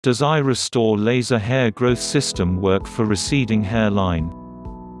Does iRestore laser hair growth system work for receding hairline?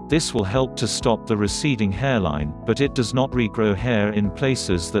 This will help to stop the receding hairline, but it does not regrow hair in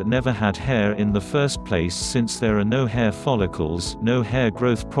places that never had hair in the first place. Since there are no hair follicles, no hair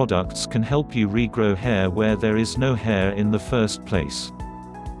growth products can help you regrow hair where there is no hair in the first place.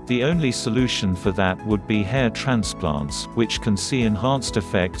 The only solution for that would be hair transplants, which can see enhanced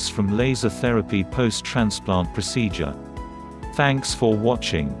effects from laser therapy post-transplant procedure. Thanks for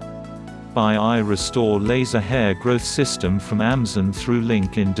watching. Buy iRestore laser hair growth system from Amazon through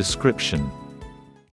link in description.